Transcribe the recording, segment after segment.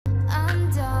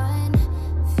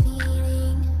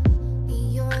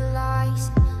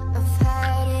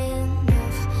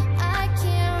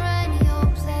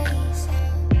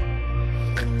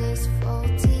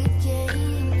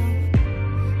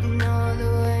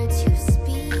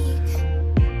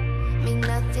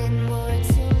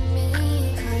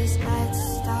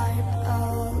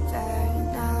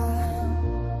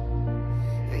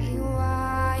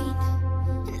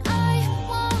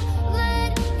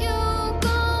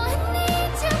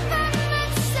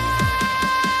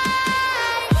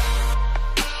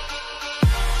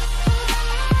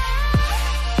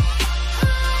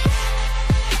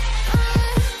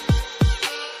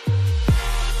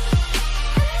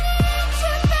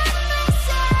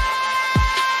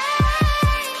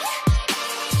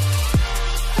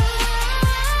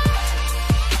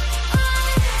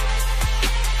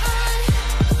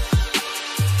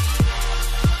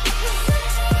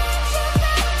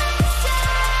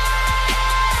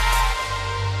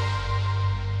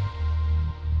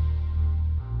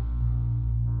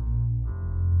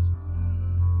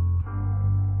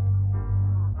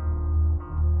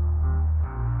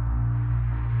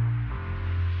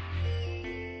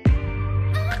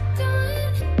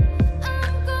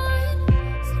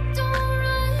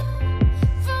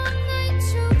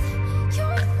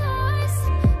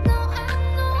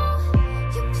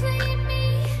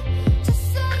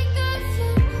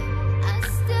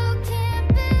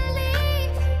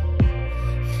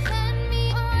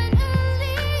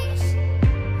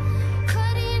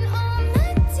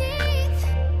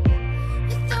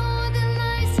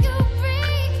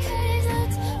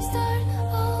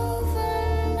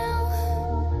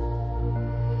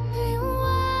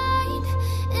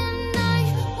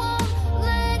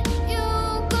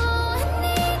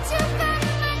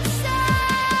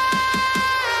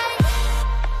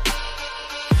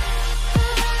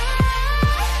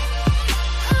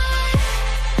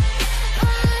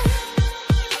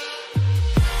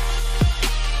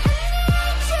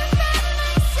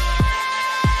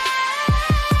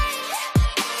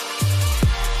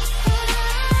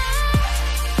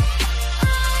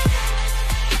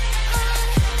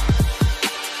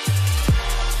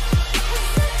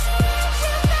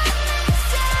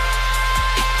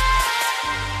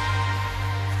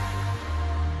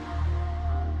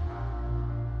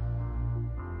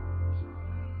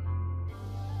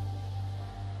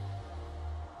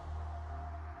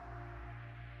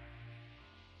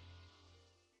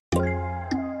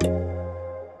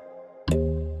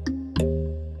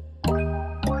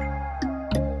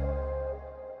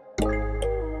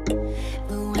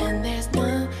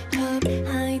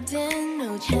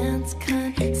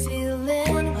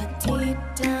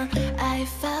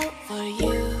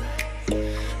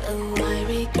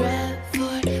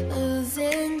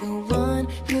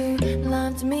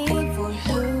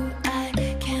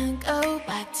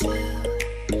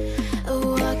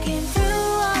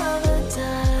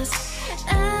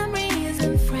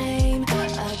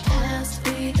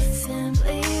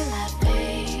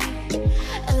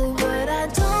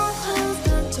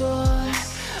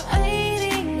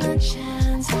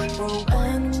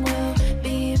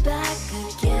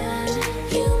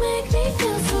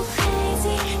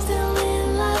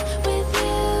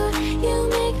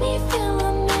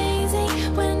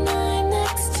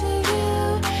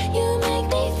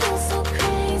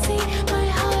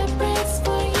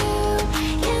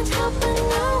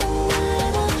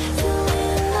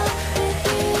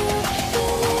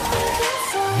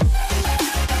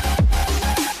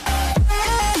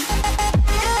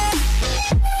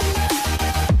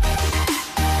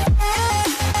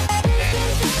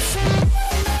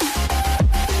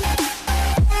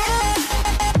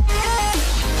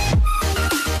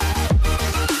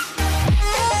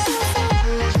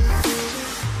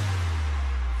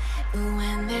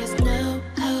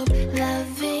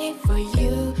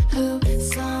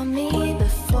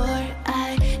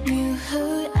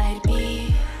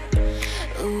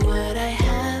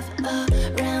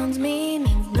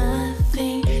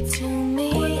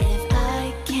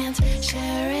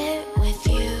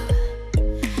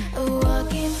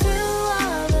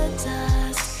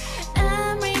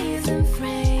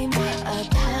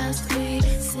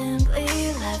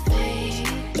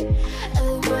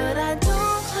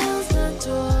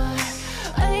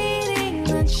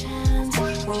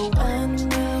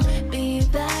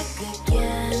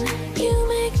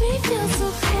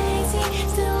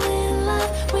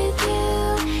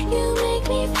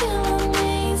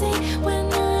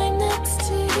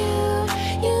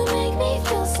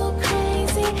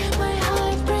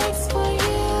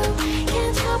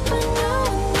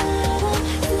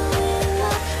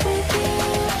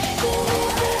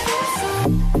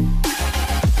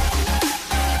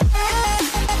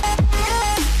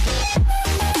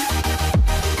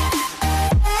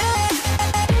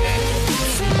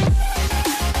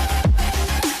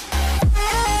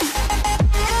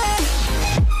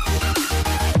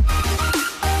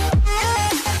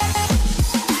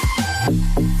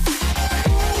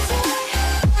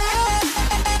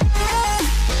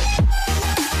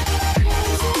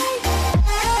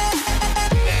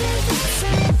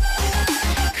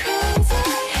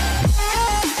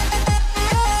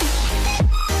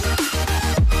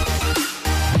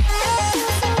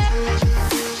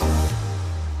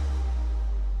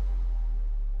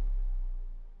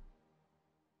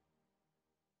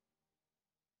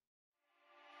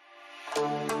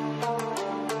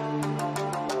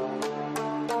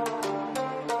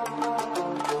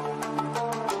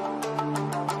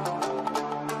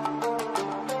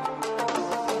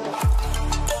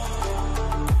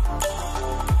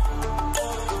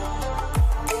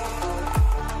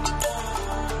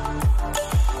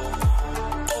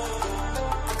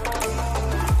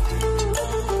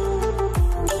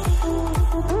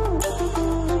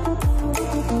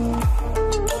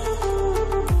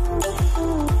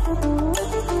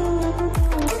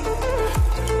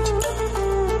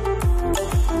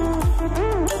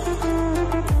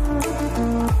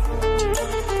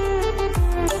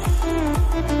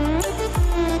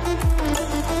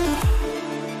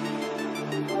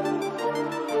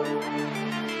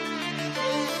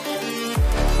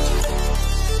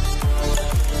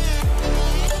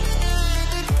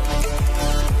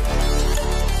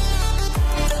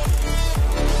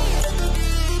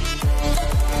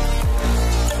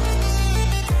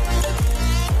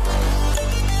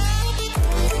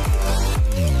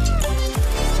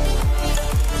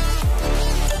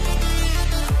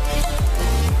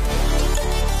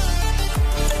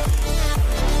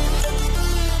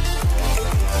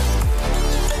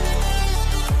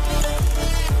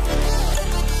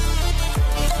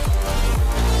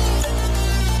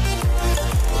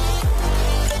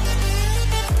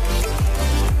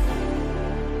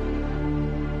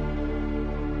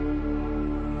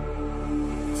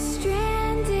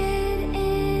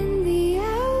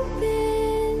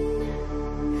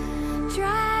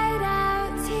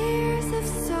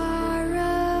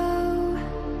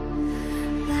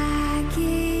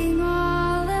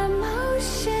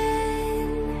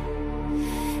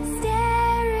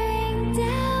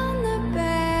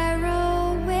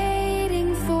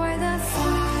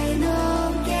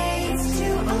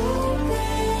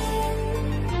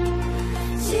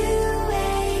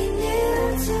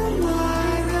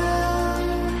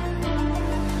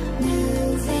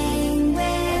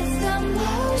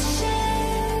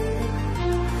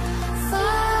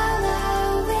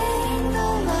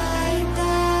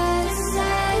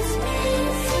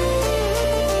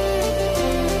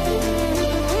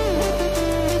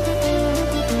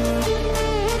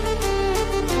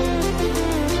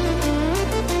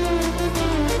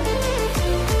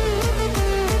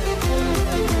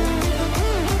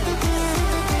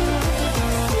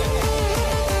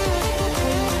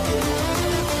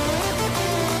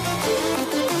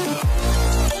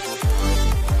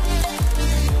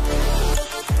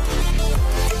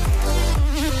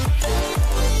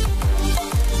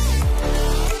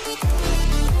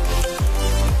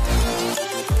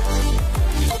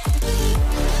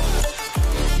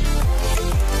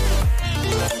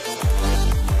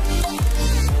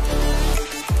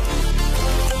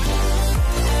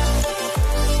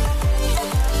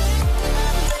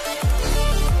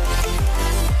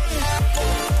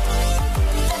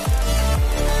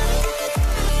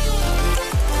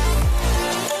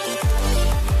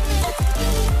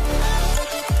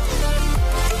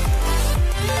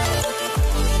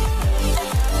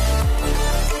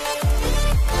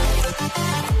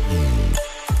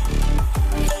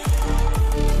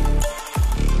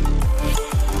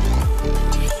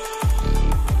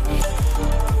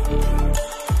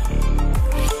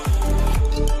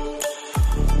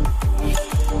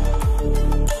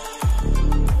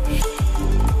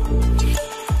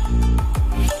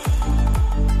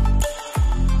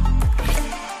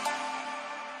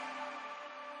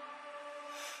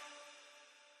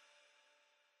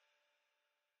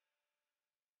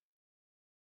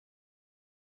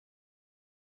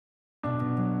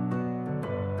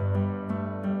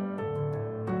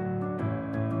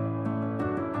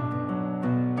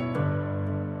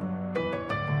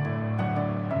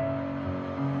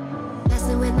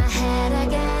my head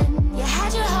again. You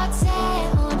had your heart set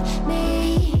on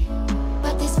me,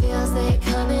 but these feels, they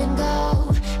come and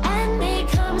go, and they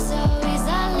come so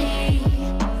easily.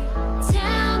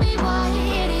 Tell me what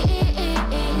it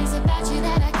is about you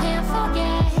that I can't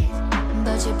forget,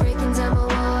 but you're breaking down my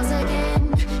walls again,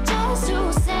 just to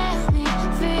set me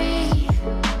free.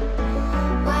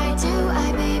 Why do I,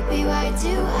 baby, why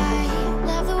do I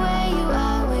love the way you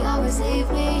always leave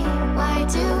me? Why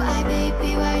do I,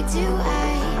 baby, why do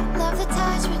I love the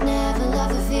touch but never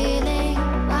love the feeling?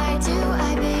 Why do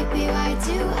I, baby, why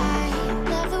do I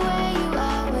love the way you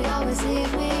always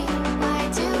leave me? Why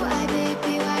do I,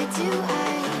 baby, why do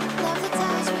I love the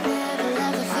touch but never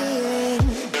love the feeling?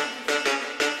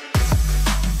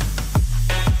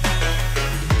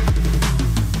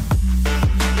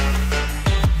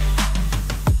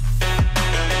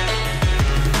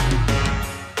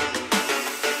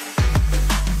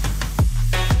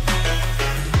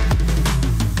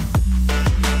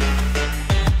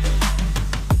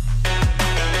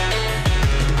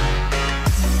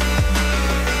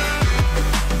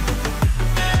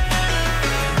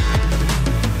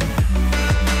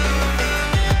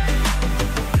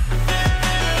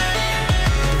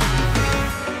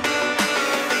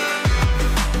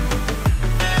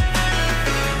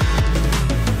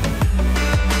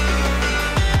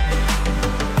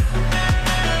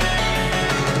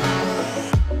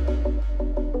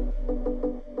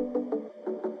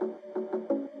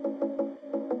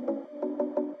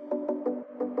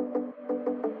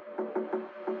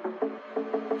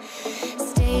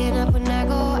 Staying up when I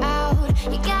go out,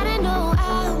 you gotta know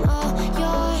I'm all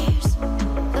yours.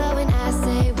 But when I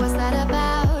say what's that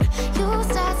about, you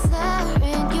start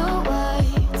slurring your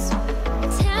words.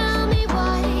 Tell me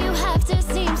why you have to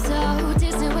seem so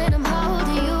distant when I'm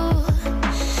holding you.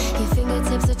 Your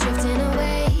fingertips are drifting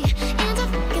away, and I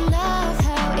fucking love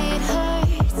how it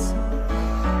hurts.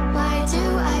 Why do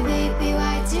I, baby,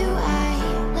 why do I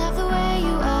love the way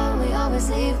you always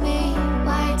leave me?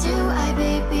 Why do I,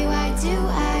 baby, why do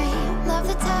I love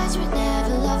the touch but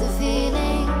never love the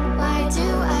feeling? Why do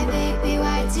I, baby,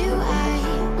 why do I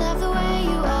love the way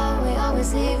you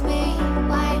always leave me?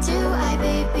 Why do I,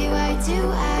 baby, why do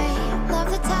I love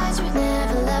the touch but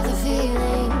never love the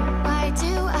feeling? Why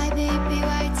do I, baby,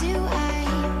 why do I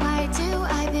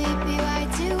baby,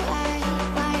 why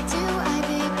do I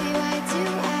baby, why do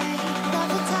I love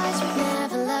the touch but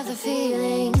never love the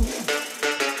feeling?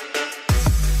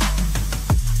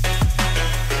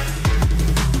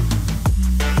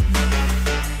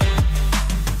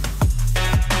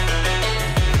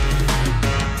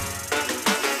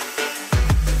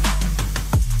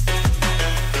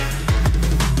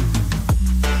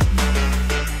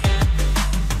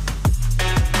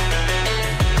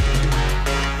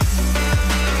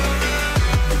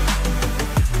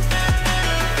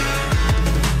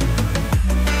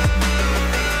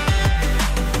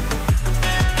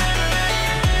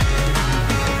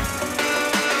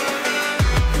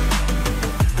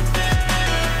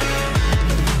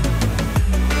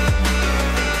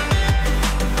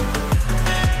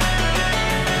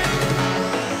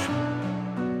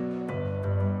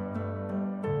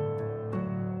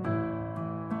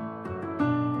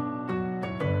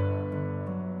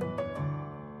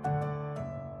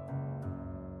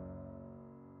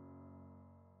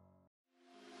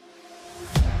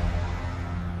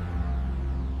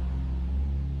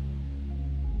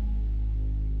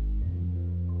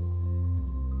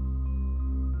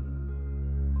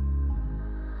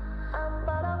 I'm